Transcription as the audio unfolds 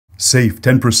Save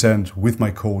 10% with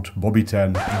my code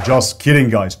BOBBY10. Just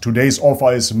kidding, guys. Today's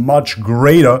offer is much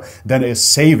greater than a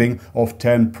saving of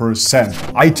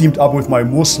 10%. I teamed up with my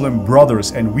Muslim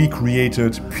brothers and we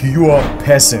created Pure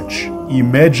Passage.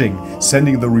 Imagine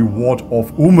sending the reward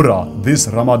of Umrah this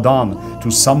Ramadan to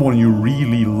someone you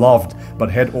really loved but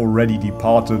had already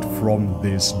departed from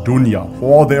this dunya.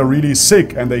 Or they're really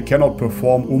sick and they cannot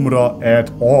perform Umrah at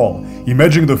all.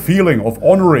 Imagine the feeling of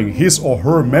honoring his or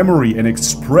her memory and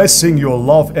expressing your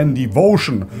love and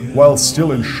devotion while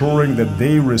still ensuring that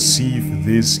they receive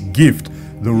this gift.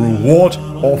 The reward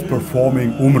of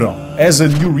performing Umrah. As a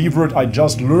new revert, I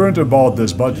just learned about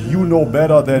this, but you know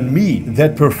better than me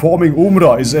that performing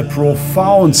Umrah is a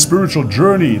profound spiritual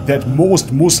journey that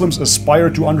most Muslims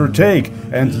aspire to undertake,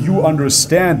 and you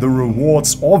understand the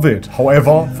rewards of it.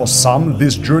 However, for some,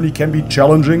 this journey can be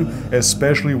challenging,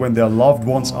 especially when their loved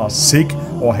ones are sick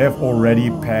or have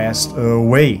already passed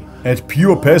away. At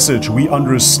Pure Passage, we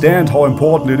understand how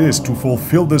important it is to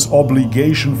fulfill this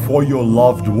obligation for your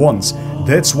loved ones.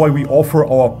 That's why we offer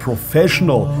our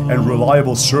professional and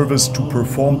reliable service to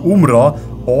perform Umrah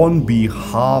on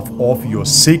behalf of your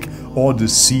sick or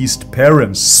deceased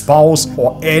parents, spouse,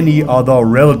 or any other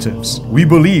relatives. We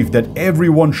believe that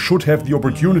everyone should have the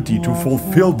opportunity to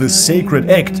fulfill this sacred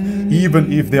act,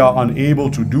 even if they are unable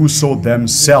to do so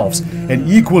themselves, and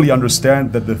equally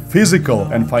understand that the physical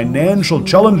and financial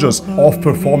challenges of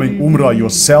performing Umrah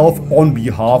yourself on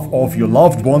behalf of your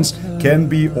loved ones can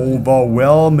be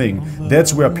overwhelming.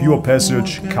 That's where Pure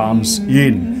Passage comes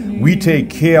in. We take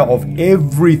care of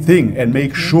everything and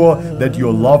make sure that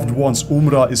your loved one's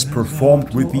Umrah is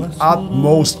performed with the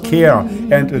utmost care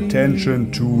and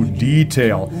attention to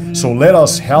detail. So let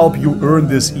us help you earn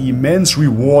this immense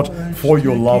reward for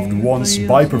your loved ones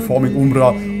by performing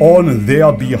Umrah on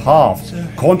their behalf.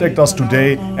 Contact us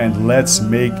today and let's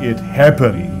make it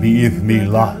happen.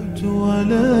 Bi'idhnillah.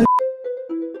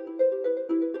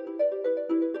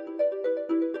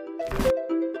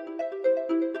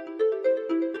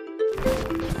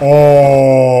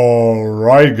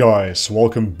 Alright guys,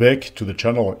 welcome back to the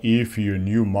channel. If you're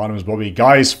new, my name is Bobby.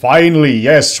 Guys, finally,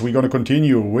 yes, we're gonna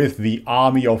continue with the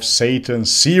Army of Satan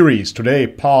series. Today,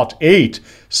 part 8,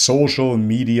 Social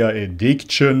Media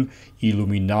Addiction,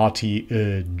 Illuminati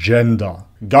Agenda.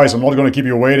 Guys, I'm not gonna keep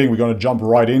you waiting, we're gonna jump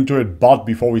right into it, but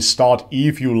before we start,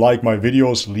 if you like my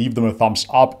videos, leave them a thumbs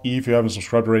up. If you haven't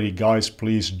subscribed already, guys,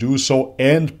 please do so,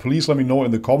 and please let me know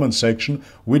in the comment section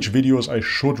which videos I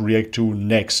should react to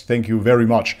next. Thank you very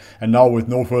much. And now, with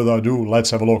no further ado,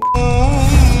 let's have a look.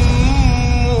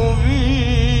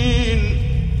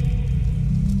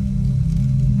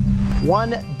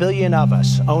 1 billion of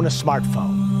us own a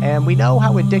smartphone, and we know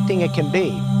how addicting it can be.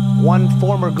 One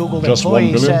former Google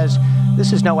employee says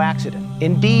this is no accident.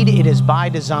 Indeed, it is by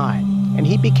design, and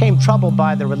he became troubled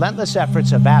by the relentless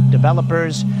efforts of app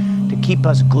developers to keep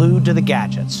us glued to the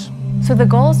gadgets. So the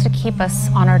goal is to keep us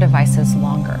on our devices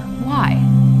longer. Why?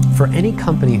 For any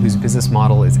company whose business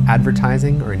model is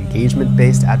advertising or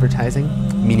engagement-based advertising,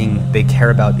 meaning they care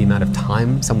about the amount of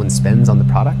time someone spends on the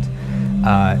product,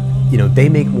 they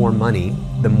make more money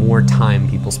the more time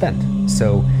people spend.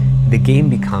 So the game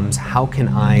becomes, how can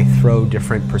I throw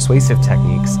different persuasive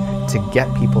techniques to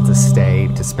get people to stay,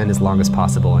 to spend as long as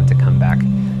possible, and to come back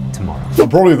tomorrow. I'm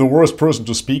probably the worst person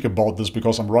to speak about this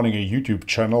because I'm running a YouTube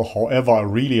channel. However, I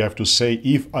really have to say,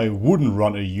 if I wouldn't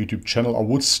run a YouTube channel, I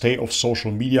would stay off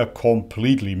social media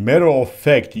completely. Matter of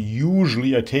fact,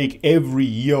 usually I take every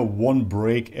year one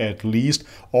break at least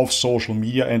off social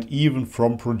media and even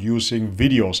from producing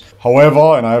videos.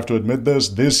 However, and I have to admit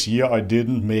this year I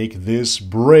didn't make this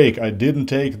break. I didn't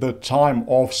take the time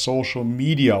off social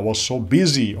media. I was so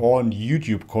busy on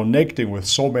YouTube connecting with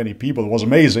so many people. It was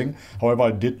amazing. However,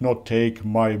 I did not take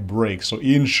my break. So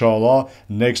inshallah,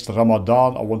 next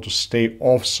Ramadan, I want to stay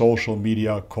off social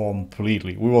media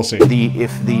completely. We will see.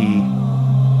 If the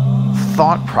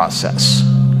thought process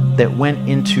that went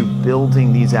into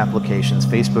building these applications,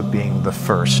 Facebook being the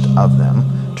first of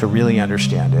them to really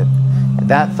understand it,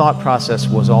 that thought process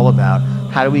was all about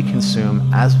how do we consume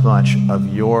as much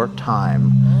of your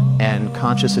time and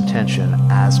conscious attention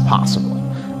as possible.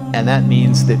 And that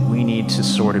means that we need to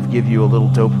sort of give you a little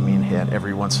dopamine hit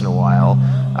every once in a while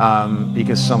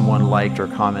because someone liked or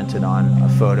commented on a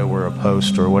photo or a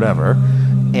post or whatever.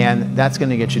 And that's going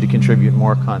to get you to contribute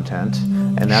more content,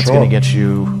 and that's going to get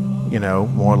you,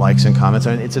 more likes and comments.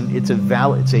 I mean, it's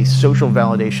a social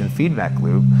validation feedback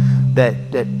loop that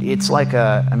it's like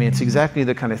it's exactly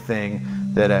the kind of thing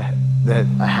that a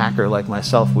hacker like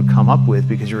myself would come up with,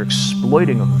 because you're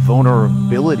exploiting a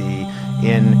vulnerability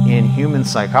in human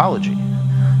psychology.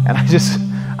 And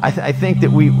I think that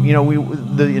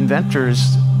the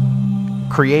inventors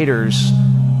creators,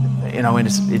 you know, and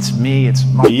it's me, it's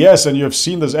my... Yes, and you have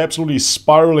seen this absolutely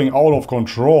spiraling out of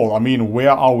control. I mean,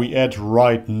 where are we at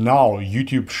right now?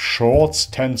 YouTube Shorts,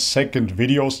 10-second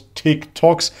videos,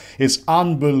 TikToks. It's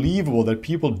unbelievable that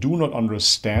people do not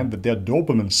understand that their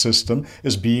dopamine system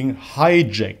is being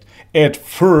hijacked. At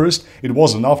first, it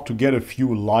was enough to get a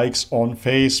few likes on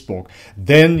Facebook.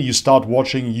 Then you start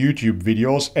watching YouTube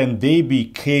videos and they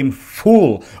became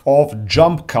full of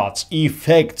jump cuts,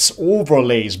 effects,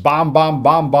 overlays, bam, bam,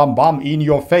 bam, bam, bam, in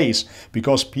your face,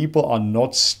 because people are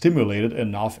not stimulated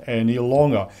enough any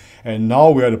longer. And now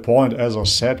we're at a point, as I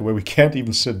said, where we can't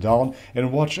even sit down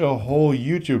and watch a whole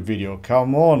YouTube video.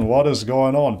 Come on, what is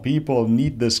going on? People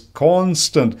need this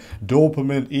constant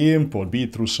dopamine input, be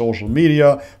it through social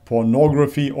media,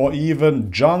 pornography, or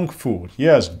even junk food.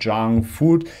 Yes, junk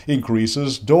food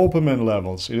increases dopamine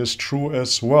levels. It is true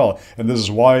as well. And this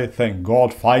is why, thank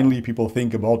God, finally people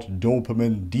think about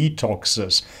dopamine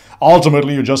detoxes.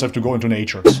 Ultimately, you just have to go into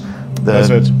nature. That's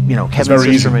it. You know, Kevin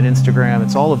Systrom and Instagram,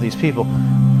 it's all of these people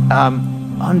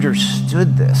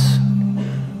understood this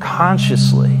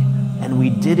consciously, and we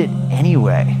did it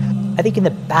anyway. I think in the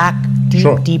back,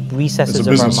 deep recesses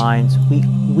of our minds,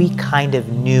 we kind of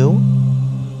knew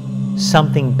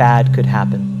something bad could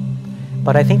happen.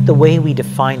 But I think the way we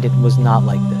defined it was not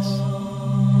like this.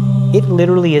 It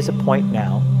literally is a point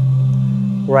now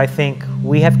where I think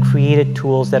we have created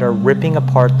tools that are ripping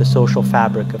apart the social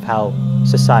fabric of how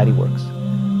society works.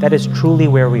 That is truly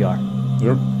where we are.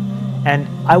 Yep. And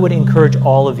I would encourage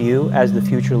all of you, as the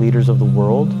future leaders of the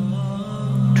world,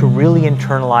 to really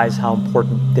internalize how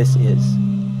important this is.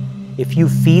 If you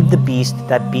feed the beast,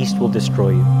 that beast will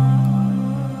destroy you.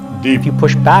 Deep. If you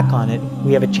push back on it,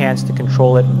 we have a chance to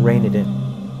control it and rein it in.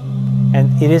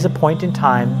 And it is a point in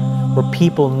time where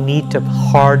people need to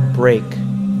hard break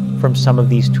from some of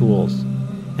these tools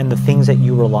and the things that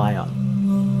you rely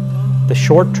on. The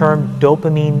short-term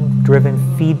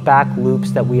dopamine-driven feedback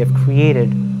loops that we have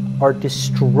created are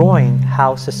destroying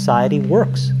how society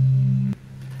works.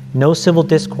 No civil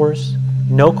discourse,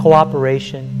 no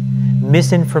cooperation,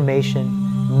 misinformation,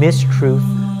 mistruth,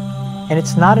 and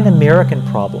it's not an American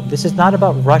problem. This is not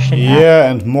about Russian action.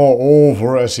 Yeah, and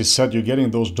moreover, as you said, you're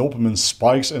getting those dopamine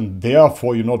spikes and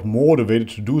therefore you're not motivated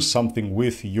to do something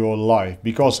with your life.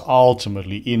 Because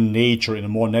ultimately, in nature, in a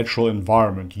more natural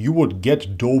environment, you would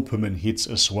get dopamine hits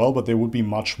as well, but they would be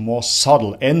much more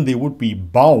subtle and they would be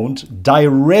bound,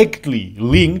 directly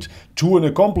linked to an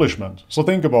accomplishment. So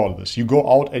think about this. You go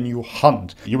out and you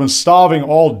hunt. You've been starving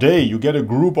all day. You get a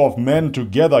group of men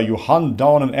together. You hunt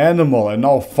down an animal. And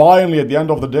now finally at the end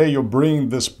of the day, you bring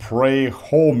this prey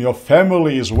home. Your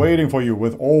family is waiting for you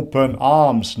with open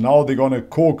arms. Now they're going to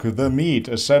cook the meat,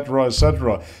 etc.,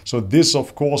 etc. So this,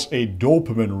 of course, a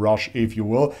dopamine rush, if you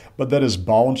will, but that is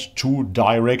bound to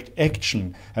direct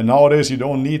action. And nowadays you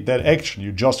don't need that action.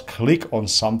 You just click on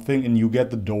something and you get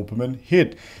the dopamine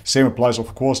hit. Same applies,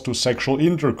 of course, to sexual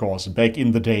intercourse. Back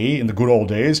in the day, in the good old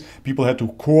days, people had to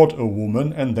court a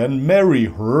woman and then marry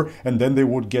her, and then they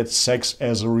would get sex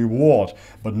as a reward.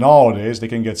 But nowadays they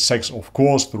can get sex, of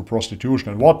course, through prostitution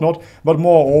and whatnot, but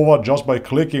moreover just by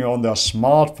clicking on their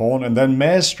smartphone and then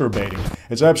masturbating.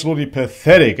 It's absolutely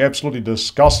pathetic, absolutely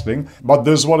disgusting, but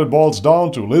this is what it boils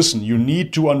down to. Listen, you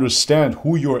need to understand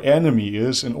who your enemy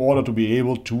is in order to be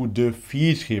able to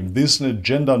defeat him. This is an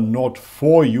agenda not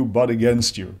for you, but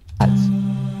against you.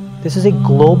 This is a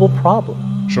global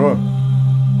problem. Sure.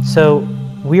 So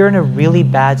we are in a really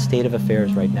bad state of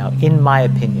affairs right now, in my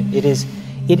opinion. It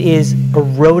is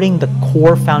eroding the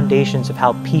core foundations of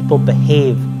how people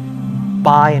behave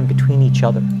by and between each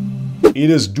other.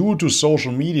 It is due to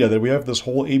social media that we have this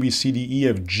whole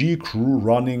ABCDEFG crew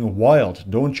running wild.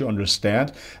 Don't you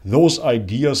understand? Those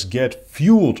ideas get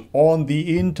fueled on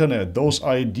the internet. Those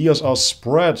ideas are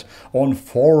spread on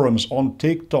forums, on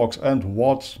TikToks and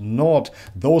whatnot.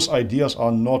 Those ideas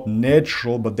are not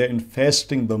natural, but they're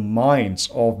infesting the minds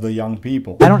of the young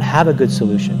people. I don't have a good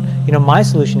solution. You know, my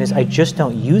solution is I just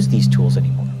don't use these tools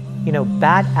anymore. You know,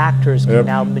 bad actors can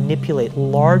now manipulate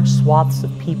large swaths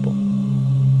of people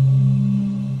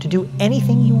to do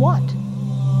anything you want.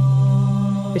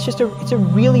 It's a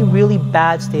really, really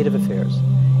bad state of affairs.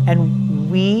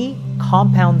 And we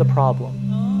compound the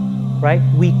problem, right?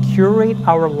 We curate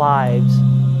our lives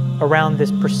around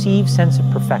this perceived sense of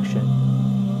perfection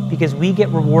because we get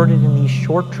rewarded in these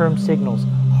short-term signals,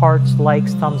 hearts,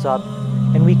 likes, thumbs up,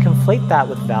 and we conflate that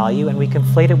with value and we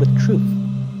conflate it with truth.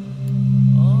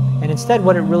 And instead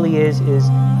what it really is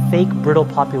fake, brittle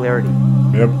popularity.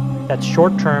 Yep. That's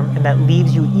short-term, and that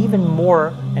leaves you even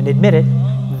more, and admit it,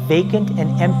 vacant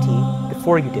and empty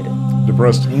before you did it.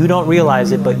 Depressed. You don't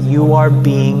realize it, but you are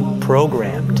being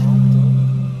programmed.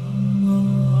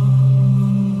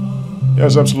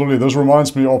 Yes, absolutely. This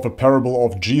reminds me of a parable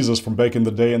of Jesus from back in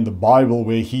the day in the Bible,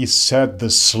 where he said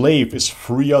the slave is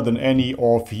freer than any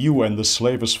of you, and the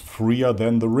slave is freer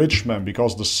than the rich man,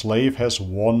 because the slave has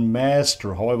one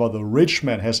master. However, the rich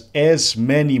man has as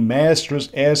many masters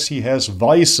as he has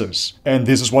vices. And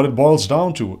this is what it boils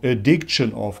down to.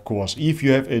 Addiction, of course. If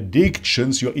you have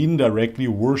addictions, you're indirectly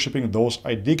worshipping those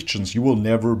addictions. You will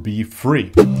never be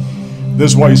free.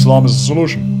 This is why Islam is the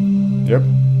solution. Yep.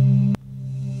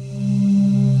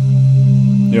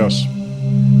 Yes.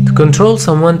 To control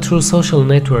someone through social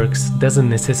networks doesn't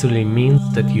necessarily mean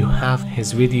that you have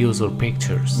his videos or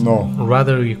pictures. No.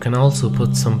 Rather, you can also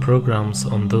put some programs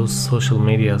on those social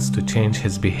medias to change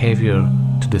his behavior,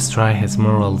 to destroy his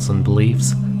morals and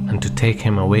beliefs, and to take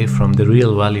him away from the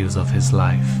real values of his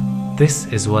life. This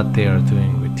is what they are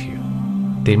doing with you.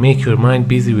 They make your mind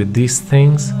busy with these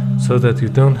things so that you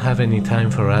don't have any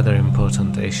time for other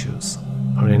important issues.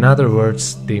 Or in other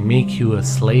words, they make you a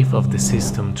slave of the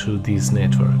system through these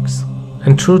networks.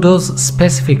 And through those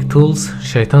specific tools,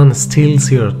 Shaitan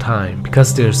steals your time,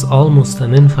 because there's almost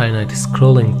an infinite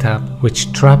scrolling tab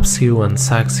which traps you and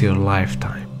sucks your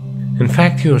lifetime. In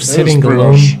fact, you're sitting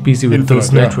alone, busy with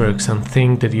those networks, and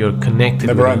think that you're connected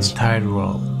with the entire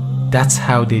world. That's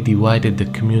how they divided the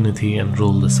community and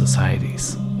ruled the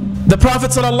societies. The Prophet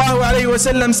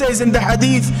ﷺ says in the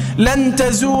hadith, لَن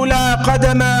تَزُولَ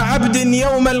قَدَمَ عَبْدٍ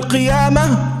يَوْمَ الْقِيَامَةِ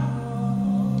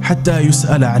حَتَّى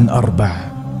يُسْأَلَ عَنْ أَرْبَعٍ.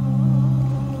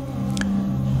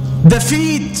 The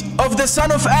feet of the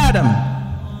son of Adam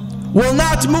will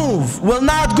not move, will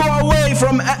not go away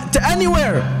to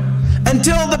anywhere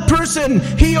until the person,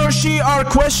 he or she, are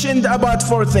questioned about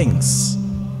 4 things.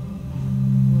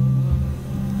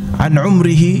 عن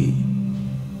عمره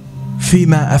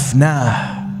فيما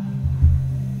أفناه.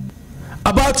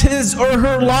 About his or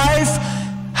her life,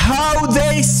 how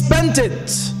they spent it.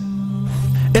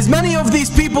 As many of these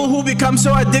people who become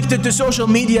so addicted to social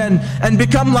media and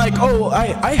become like, oh,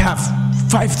 I have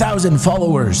 5,000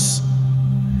 followers.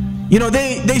 You know,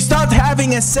 they start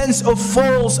having a sense of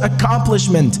false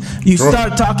accomplishment. You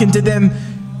start talking to them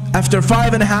after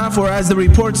 5.5, or as the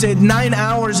report said, 9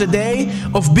 hours a day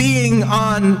of being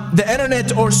on the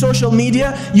internet or social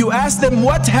media. You ask them,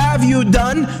 what have you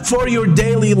done for your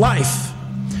daily life?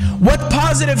 What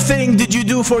positive thing did you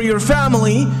do for your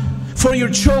family, for your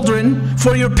children,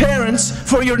 for your parents,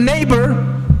 for your neighbor,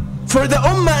 for the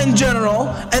ummah in general?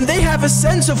 And they have a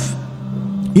sense of,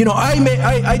 you know,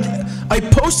 I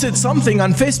posted something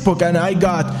on Facebook and I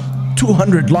got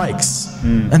 200 likes.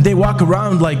 And they walk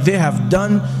around like they have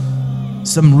done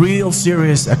some real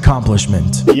serious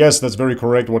accomplishment. Yes, that's very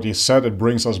correct what he said. It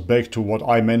brings us back to what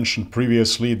I mentioned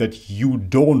previously, that you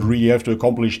don't really have to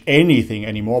accomplish anything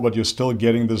anymore, but you're still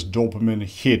getting this dopamine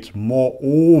hit.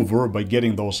 Moreover, by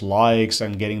getting those likes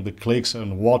and getting the clicks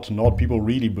and whatnot, people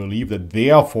really believe that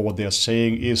therefore what they're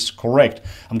saying is correct.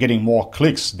 I'm getting more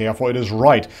clicks, therefore it is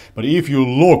right. But if you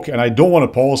look, and I don't want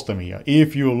to post them here,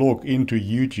 if you look into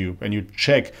YouTube and you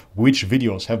check which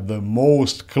videos have the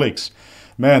most clicks,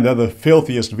 man, they're the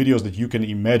filthiest videos that you can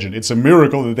imagine. It's a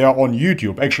miracle that they are on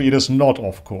YouTube. Actually, it is not,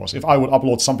 of course. If I would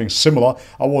upload something similar,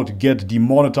 I would get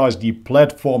demonetized,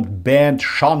 deplatformed, banned,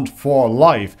 shunned for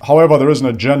life. However, there is an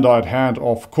agenda at hand,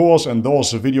 of course, and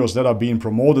those videos that are being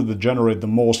promoted that generate the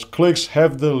most clicks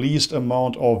have the least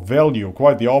amount of value.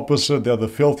 Quite the opposite, they're the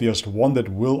filthiest one that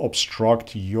will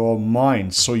obstruct your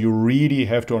mind. So you really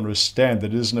have to understand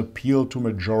that it is an appeal to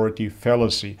majority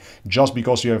fallacy. Just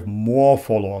because you have more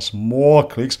followers, more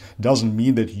clicks, doesn't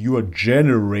mean that you are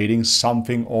generating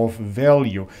something of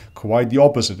value. Quite the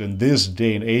opposite. In this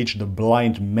day and age, the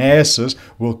blind masses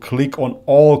will click on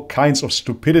all kinds of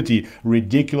stupidity,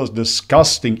 ridiculous,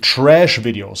 disgusting, trash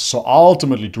videos. So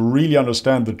ultimately, to really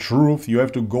understand the truth, you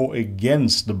have to go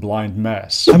against the blind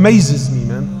mass. Amazes me,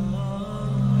 man.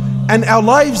 And our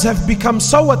lives have become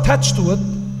so attached to it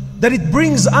that it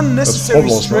brings unnecessary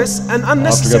stress and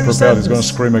unnecessary sadness. I have to get prepared. He's going to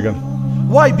scream again.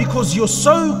 Why? Because you're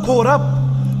so caught up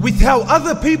with how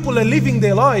other people are living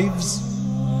their lives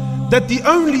that the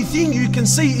only thing you can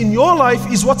see in your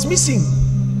life is what's missing.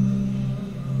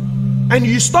 And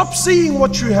you stop seeing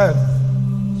what you have.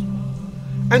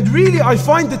 And really, I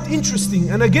find it interesting,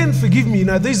 and again, forgive me,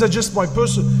 now these are just my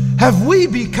personal, have we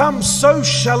become so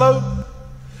shallow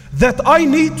that I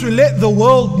need to let the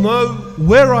world know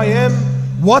where I am,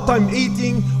 what I'm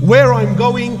eating, where I'm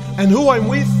going, and who I'm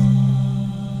with?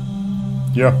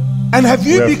 Yeah. And have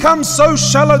you become so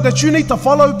shallow that you need to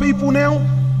follow people now?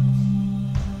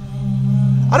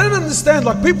 I don't understand,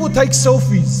 like people take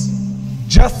selfies.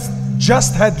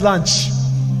 Just had lunch.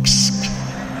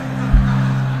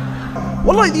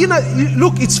 Wallahi, you know,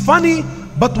 look, it's funny,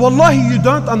 but wallahi, you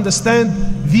don't understand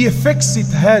the effects it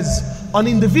has on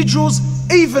individuals,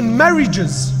 even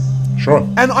marriages. Sure.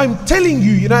 And I'm telling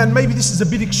you, and maybe this is a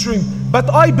bit extreme, but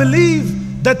I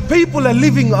believe that people are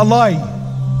living a lie.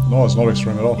 No, it's not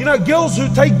extreme at all. Girls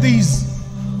who take these,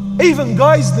 even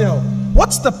guys now.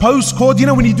 What's the pose called?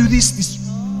 When you do this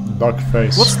duck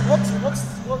face. What?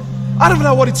 I don't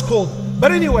know what it's called.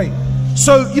 But anyway,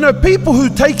 so, people who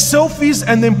take selfies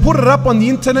and then put it up on the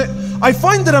internet, I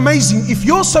find it amazing. If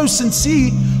you're so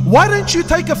sincere, why don't you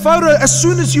take a photo as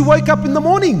soon as you wake up in the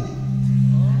morning?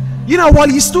 While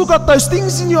you still got those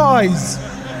things in your eyes.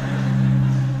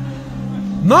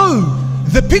 No,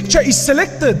 the picture is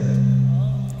selected.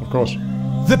 Of course.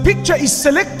 The picture is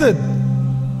selected.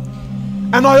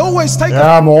 And I always take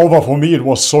moreover, for me it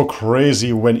was so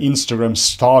crazy when Instagram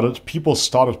started. People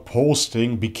started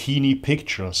posting bikini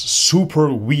pictures.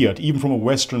 Super weird, even from a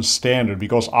Western standard.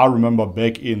 Because I remember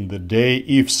back in the day,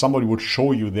 if somebody would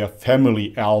show you their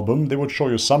family album, they would show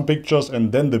you some pictures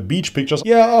and then the beach pictures.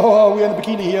 Yeah, we're in a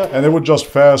bikini here. And they would just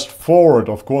fast forward,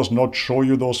 of course, not show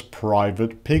you those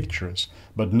private pictures.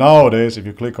 But nowadays, if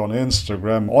you click on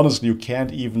Instagram, honestly, you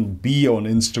can't even be on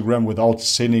Instagram without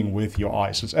sinning with your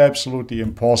eyes. It's absolutely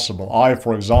impossible. I,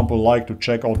 for example, like to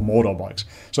check out motorbikes.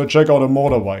 So I check out a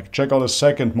motorbike, check out a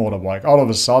second motorbike. All of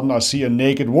a sudden, I see a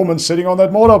naked woman sitting on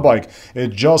that motorbike. It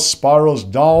just spirals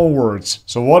downwards.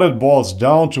 So what it boils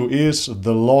down to is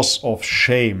the loss of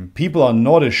shame. People are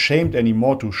not ashamed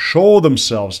anymore to show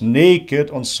themselves naked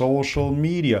on social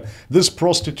media. This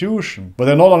prostitution. But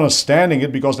they're not understanding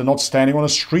it because they're not standing on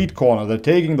a street corner. They're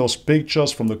taking those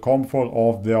pictures from the comfort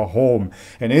of their home.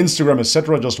 And Instagram,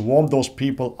 etc. just warmed those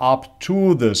people up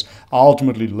to this.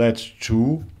 Ultimately led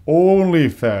to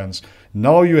OnlyFans.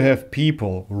 Now you have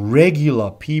people,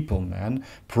 regular people, man,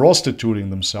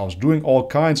 prostituting themselves, doing all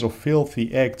kinds of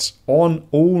filthy acts on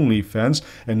OnlyFans.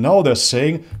 And now they're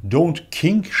saying, don't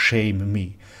kink shame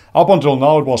me. Up until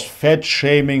now it was fat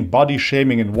shaming, body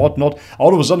shaming and whatnot.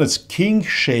 All of a sudden it's kink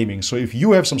shaming. So if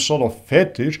you have some sort of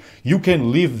fetish, you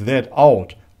can live that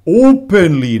out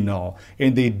openly now.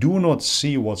 And they do not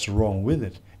see what's wrong with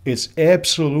it. It's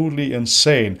absolutely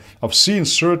insane. I've seen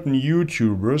certain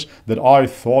YouTubers that I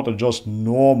thought are just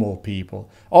normal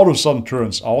people. All of a sudden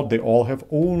turns out they all have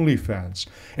OnlyFans.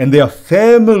 And they are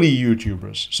family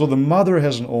YouTubers. So the mother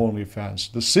has an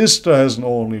OnlyFans, the sister has an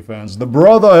OnlyFans, the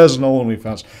brother has an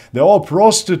OnlyFans. They're all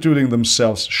prostituting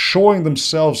themselves, showing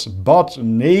themselves butt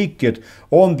naked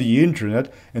on the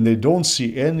internet, and they don't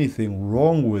see anything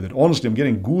wrong with it. Honestly, I'm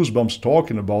getting goosebumps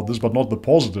talking about this, but not the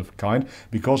positive kind,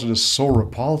 because it is so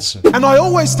repulsive. And I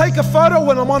always take a photo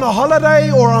when I'm on a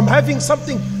holiday or I'm having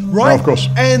something, right? No, of course.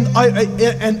 And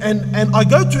I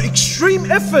go to extreme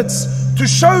efforts to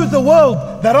show the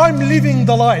world that I'm living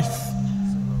the life.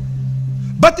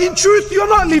 But in truth, you're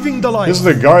not living the life. This is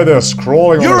the guy there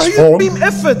scrolling on his phone. You're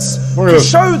efforts to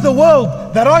show the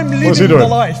world that I'm living the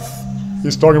life.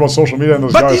 He's talking about social media and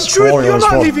this guy is scrolling on his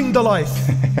phone. But in truth, you're not living the life.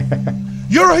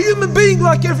 You're a human being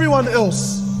like everyone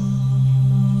else.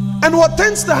 And what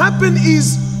tends to happen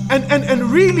is, and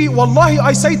really, wallahi,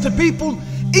 I say to people,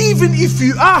 even if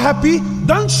you are happy,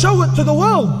 don't show it to the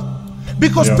world.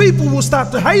 Because people will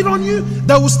start to hate on you,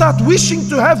 they will start wishing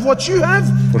to have what you have,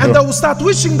 and they will start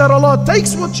wishing that Allah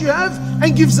takes what you have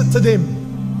and gives it to them.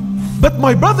 But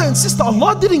my brother and sister,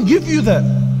 Allah didn't give you that.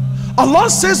 Allah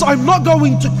says, I'm not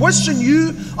going to question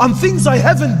you on things I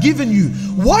haven't given you.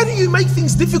 Why do you make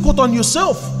things difficult on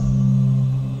yourself?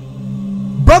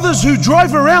 Brothers who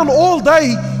drive around all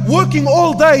day, working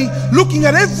all day, looking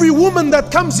at every woman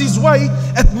that comes his way,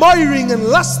 admiring and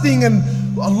lusting and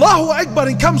Allahu Akbar,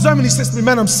 and comes home and he says to me,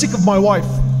 man, I'm sick of my wife.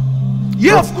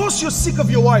 Yeah, of course you're sick of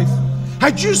your wife.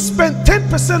 Had you spent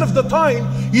 10% of the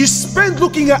time you spend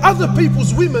looking at other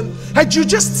people's women, had you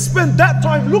just spent that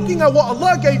time looking at what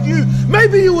Allah gave you,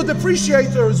 maybe you would appreciate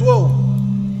her as well.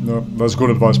 No, that's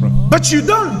good advice, man. But you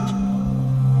don't.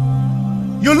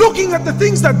 You're looking at the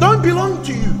things that don't belong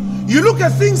to you. You look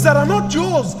at things that are not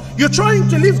yours. You're trying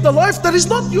to live the life that is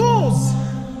not yours.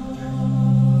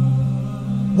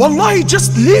 Wallahi,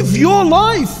 just live your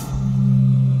life.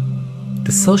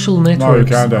 The social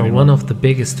networks are one of the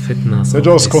biggest fitnas. They're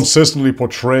just consistently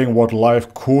portraying what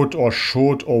life could or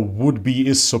should or would be,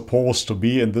 is supposed to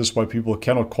be, and this is why people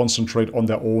cannot concentrate on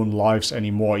their own lives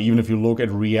anymore. Even if you look at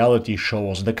reality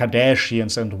shows, the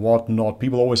Kardashians and whatnot,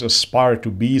 people always aspire to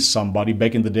be somebody.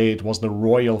 Back in the day it was the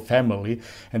royal family,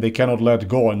 and they cannot let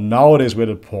go. And nowadays we're at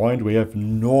a point where you have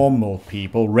normal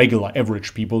people, regular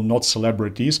average people, not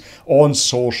celebrities, on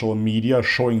social media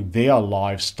showing their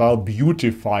lifestyle,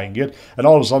 beautifying it, and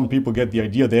all of a sudden people get the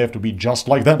idea they have to be just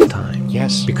like them.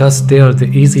 Yes. Because they are the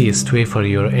easiest way for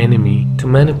your enemy to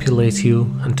manipulate you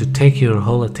and to take your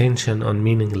whole attention on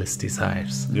meaningless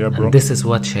desires. Yeah, bro. And this is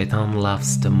what Shaitan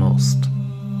loves the most.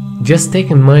 Just take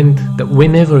in mind that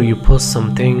whenever you post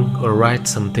something or write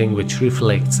something which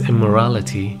reflects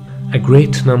immorality, a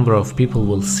great number of people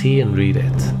will see and read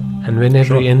it. And when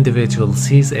every individual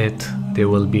sees it, there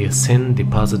will be a sin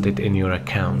deposited in your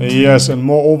account. Yes, and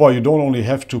moreover, you don't only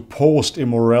have to post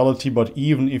immorality, but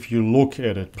even if you look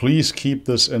at it, please keep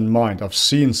this in mind. I've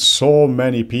seen so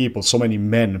many people, so many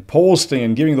men posting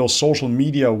and giving those social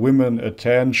media women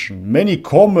attention. Many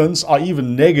comments are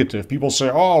even negative. People say,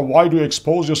 oh, why do you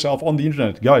expose yourself on the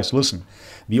internet? Guys, listen.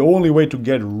 The only way to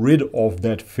get rid of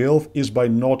that filth is by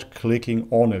not clicking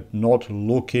on it, not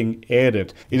looking at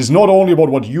it. It is not only about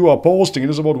what you are posting, it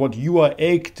is about what you are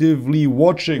actively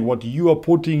watching, what you are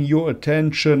putting your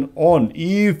attention on.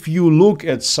 If you look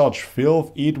at such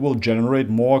filth, it will generate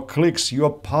more clicks. You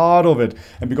are part of it.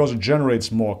 And because it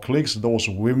generates more clicks, those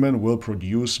women will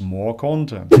produce more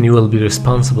content. And you will be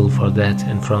responsible for that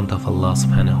in front of Allah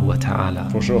subhanahu wa ta'ala.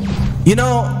 For sure. You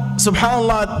know,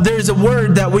 subhanAllah, there's a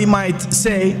word that we might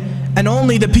say and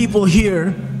only the people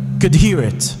here could hear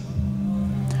it.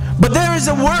 But there is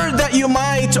a word that you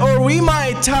might or we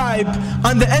might type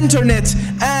on the internet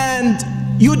and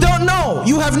you don't know,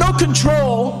 you have no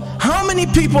control how many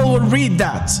people will read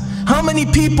that, how many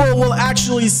people will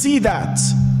actually see that.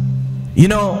 You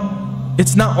know,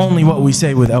 it's not only what we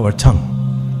say with our tongue,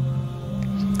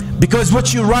 because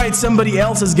what you write somebody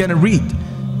else is gonna read,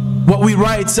 what we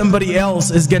write somebody else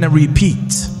is gonna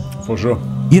repeat. For sure.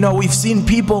 You know, we've seen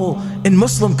people in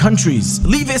Muslim countries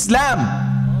leave Islam,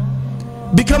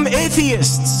 become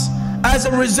atheists as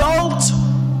a result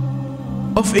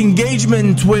of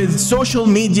engagement with social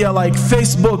media like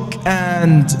Facebook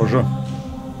and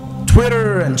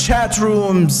Twitter and chat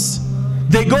rooms.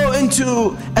 They go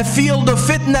into a field of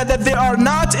fitna that they are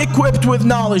not equipped with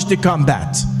knowledge to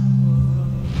combat.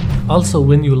 Also,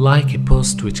 when you like a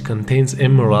post which contains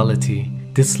immorality,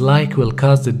 this like will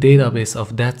cause the database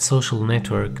of that social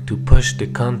network to push the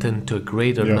content to a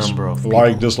greater number of people.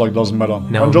 Like, dislike doesn't matter.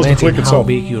 Now just imagine click how itself.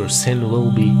 big your sin will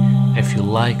be if you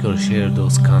like or share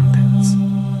those contents.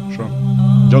 Sure.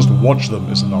 Just watch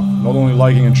them is enough. Not only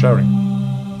liking and sharing.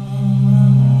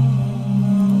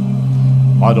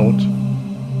 I don't.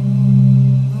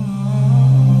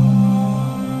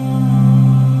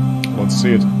 Let's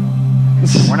see it.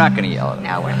 We're not going to yell at it.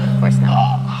 No, of course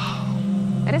not.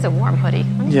 That is a warm hoodie.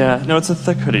 Yeah, no, it's a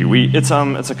thick hoodie. It's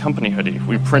a company hoodie.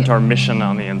 We print our mission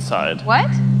on the inside. What?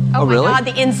 Oh my God,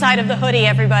 the inside of the hoodie,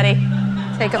 everybody.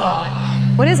 Take a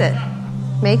moment. What is it?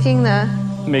 Making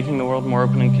the world more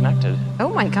open and connected.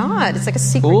 Oh my God, it's like a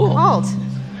secret cult. Look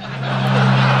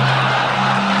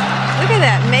at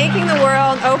that, making the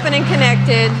world open and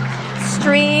connected,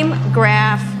 stream,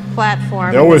 graph,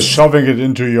 platform. They're always shoving it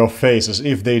into your face as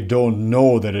if they don't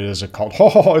know that it is a cult.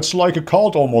 It's like a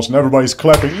cult almost, and everybody's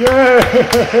clapping. Yay!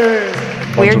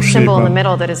 Weird symbol in the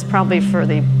middle that is probably for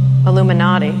the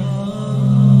Illuminati.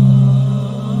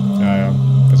 Yeah.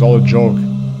 It's all a joke.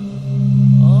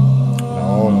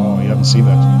 No, you haven't seen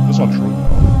that. That's not true.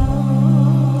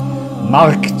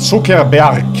 Mark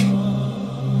Zuckerberg.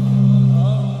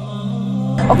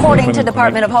 According to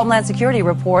Department of Homeland Security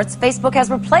reports, Facebook has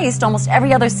replaced almost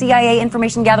every other CIA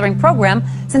information gathering program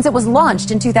since it was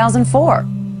launched in 2004.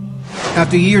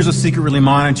 After years of secretly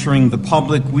monitoring the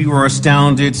public, we were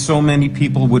astounded so many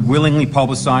people would willingly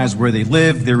publicize where they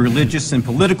live, their religious and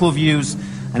political views,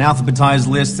 an alphabetized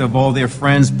list of all their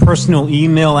friends' personal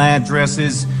email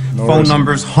addresses, phone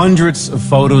numbers, hundreds of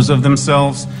photos of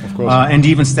themselves, and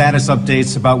even status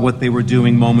updates about what they were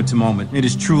doing moment to moment. It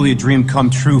is truly a dream come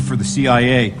true for the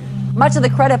CIA. Much of the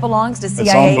credit belongs to CIA.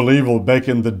 It's unbelievable. Back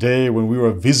in the day when we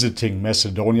were visiting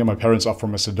Macedonia, my parents are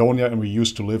from Macedonia and we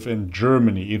used to live in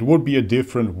Germany. It would be a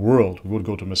different world. We would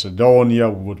go to Macedonia,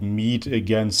 we would meet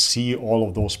again, see all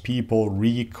of those people,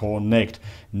 reconnect.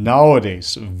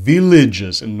 Nowadays,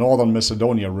 villages in northern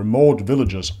Macedonia, remote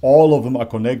villages, all of them are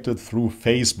connected through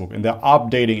Facebook and they're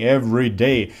updating every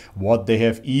day what they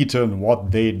have eaten,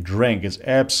 what they drank. It's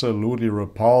absolutely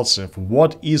repulsive.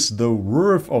 What is the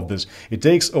worth of this? It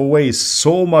takes away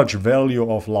so much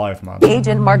value of life, man.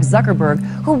 Agent Mark Zuckerberg,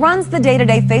 who runs the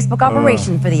day-to-day Facebook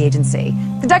operation for the agency.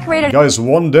 The decorated guys,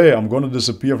 one day I'm gonna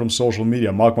disappear from social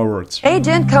media, mark my words.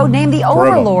 agent, codenamed the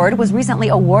Overlord, was recently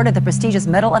awarded the prestigious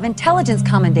Medal of Intelligence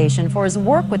Commendation for his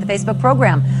work with the Facebook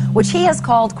program, which he has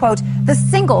called, quote, the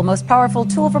single most powerful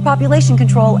tool for population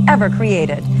control ever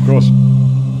created. Of course.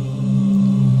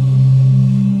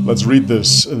 Let's read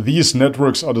this. These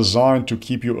networks are designed to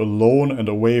keep you alone and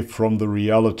away from the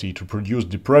reality, to produce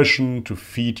depression, to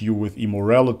feed you with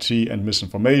immorality and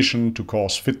misinformation, to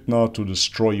cause fitna, to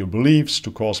destroy your beliefs,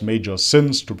 to cause major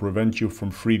sins, to prevent you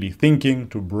from freely thinking,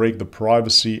 to break the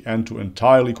privacy, and to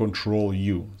entirely control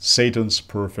you. Satan's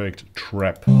perfect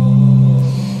trap.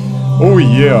 Oh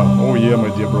yeah,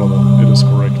 my dear brother, it is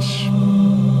correct.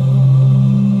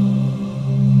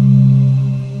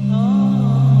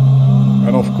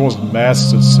 And of course, the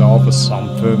mask itself is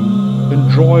something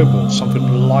enjoyable, something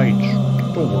light.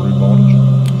 Don't worry about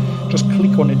it. Just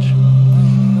click on it.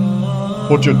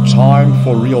 Put your time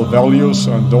for real values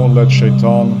and don't let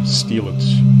Shaitan steal it.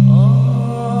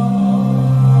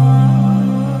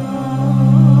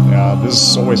 Yeah, this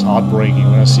is always heartbreaking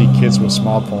when I see kids with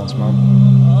smartphones, man.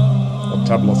 Or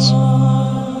tablets.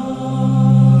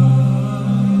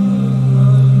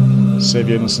 Save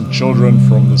your innocent children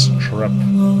from this trap.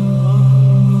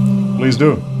 Please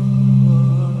do.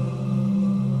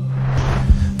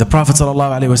 The Prophet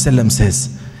ﷺ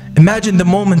says, imagine the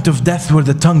moment of death where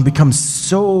the tongue becomes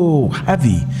so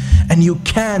heavy and you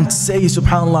can't say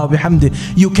subhanallah bihamdi.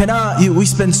 You cannot, we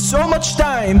spend so much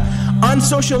time on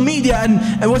social media,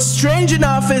 and what's strange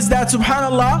enough is that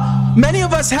subhanallah, many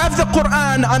of us have the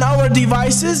Quran on our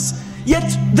devices,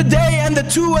 yet the day and the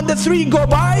 2 and the 3 go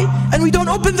by and we don't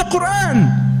open the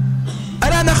Quran.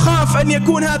 ألا نخاف أن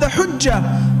يكون هذا حجة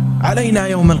علينا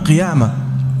يوم القيامة.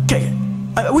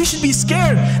 We should be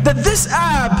scared that this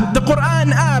app, the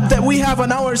Quran app that we have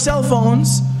on our cell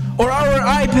phones or our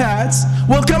iPads,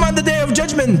 will come on the day of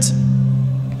judgment.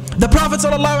 The Prophet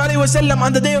ﷺ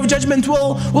on the day of judgment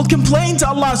will complain to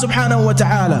Allah subhanahu wa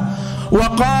ta'ala.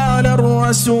 وقال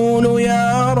الرسول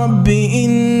يا رب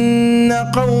إن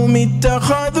قوم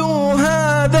اتخذوا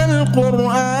هذا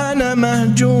القرآن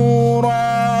مهجورا.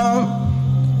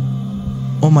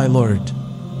 Oh my Lord,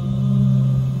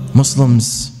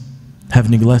 Muslims have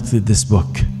neglected this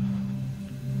book.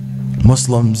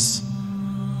 Muslims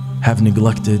have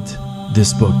neglected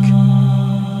this book.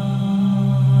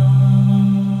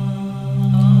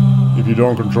 If you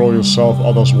don't control yourself,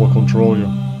 others will control you.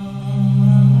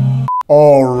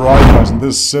 Alright guys, and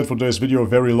this is it for today's video.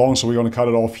 Very long, so we're gonna cut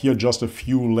it off here. Just a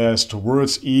few last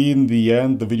words. In the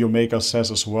end, the video maker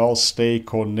says as well, stay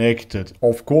connected.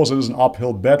 Of course, it is an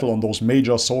uphill battle on those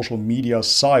major social media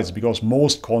sites because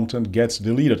most content gets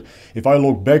deleted. If I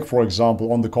look back, for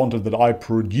example, on the content that I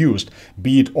produced,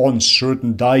 be it on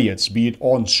certain diets, be it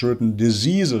on certain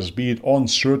diseases, be it on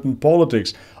certain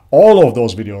politics, all of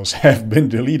those videos have been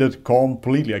deleted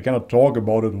completely. I cannot talk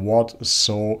about it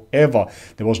whatsoever.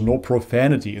 There was no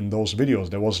profanity in those videos.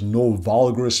 There was no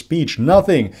vulgar speech,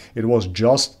 nothing. It was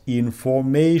just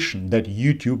information that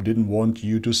YouTube didn't want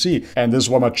you to see. And this is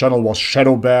why my channel was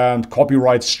shadow banned,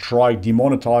 copyright strike,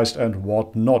 demonetized and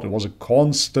whatnot. It was a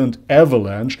constant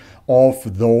avalanche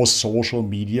of those social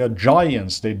media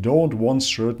giants. They don't want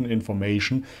certain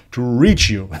information to reach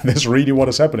you. That's really what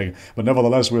is happening. But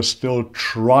nevertheless, we're still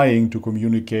trying to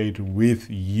communicate with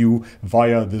you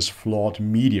via this flawed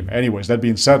medium. Anyways, that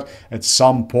being said, at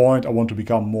some point I want to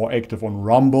become more active on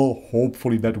Rumble.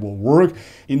 Hopefully that will work.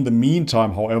 In the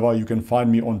meantime, however, you can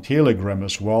find me on Telegram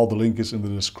as well. The link is in the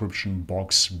description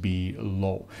box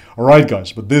below. Alright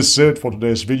guys, but this is it for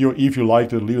today's video. If you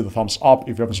liked it, leave it a thumbs up.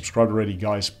 If you haven't subscribed already,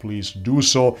 guys, please do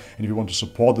so. And if you want to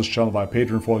support this channel via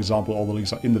Patreon, for example, all the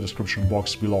links are in the description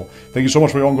box below. Thank you so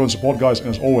much for your ongoing support, guys, and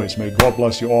as always, may God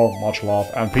bless you all. Much love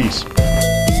and peace.